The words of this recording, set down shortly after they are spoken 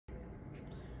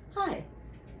Hi,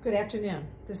 good afternoon.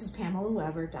 This is Pamela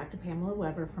Weber, Dr. Pamela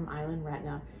Weber from Island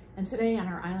Retina. And today on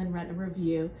our Island Retina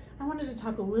review, I wanted to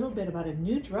talk a little bit about a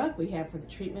new drug we have for the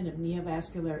treatment of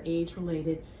neovascular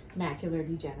age-related macular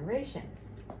degeneration.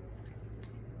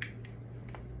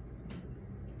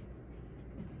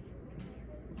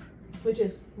 Which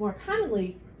is more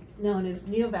commonly known as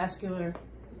neovascular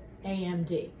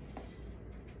AMD.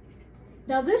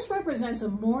 Now this represents a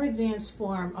more advanced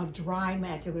form of dry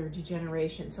macular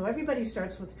degeneration. So everybody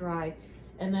starts with dry,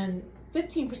 and then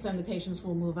 15% of the patients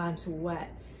will move on to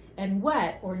wet. And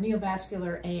wet, or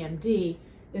neovascular AMD,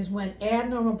 is when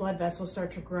abnormal blood vessels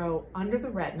start to grow under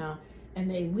the retina, and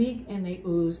they leak and they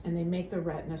ooze and they make the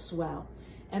retina swell.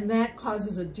 And that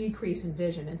causes a decrease in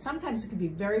vision. And sometimes it can be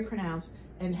very pronounced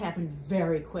and happen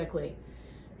very quickly.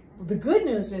 The good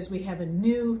news is we have a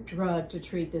new drug to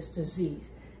treat this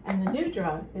disease. And the new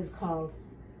drug is called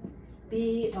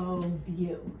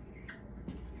Beovu.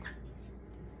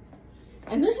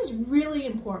 And this is really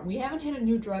important. We haven't had a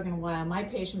new drug in a while. My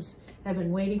patients have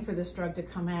been waiting for this drug to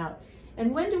come out.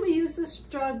 And when do we use this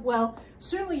drug? Well,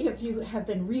 certainly if you have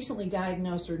been recently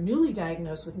diagnosed or newly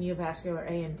diagnosed with neovascular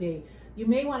AMD, you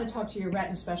may want to talk to your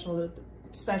retina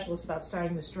specialist about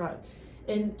starting this drug.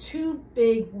 In 2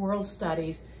 big world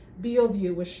studies,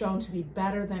 Beovu was shown to be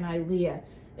better than Eylea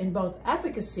in both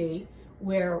efficacy,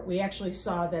 where we actually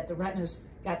saw that the retinas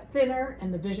got thinner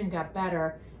and the vision got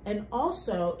better, and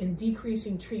also in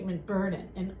decreasing treatment burden.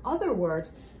 In other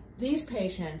words, these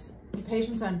patients, the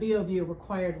patients on Beovu,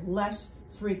 required less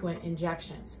frequent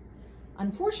injections.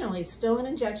 Unfortunately, it's still an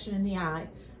injection in the eye,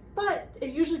 but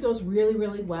it usually goes really,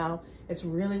 really well. It's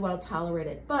really well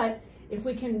tolerated. But if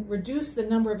we can reduce the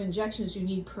number of injections you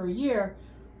need per year,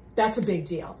 that's a big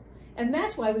deal. And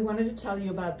that's why we wanted to tell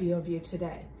you about Beovu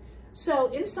today. So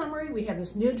in summary, we have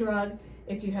this new drug.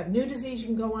 If you have new disease, you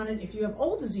can go on it. If you have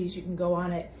old disease, you can go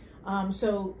on it.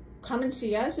 So come and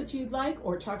see us if you'd like,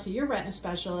 or talk to your retina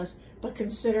specialist, but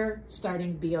consider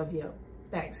starting Beovu.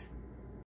 Thanks.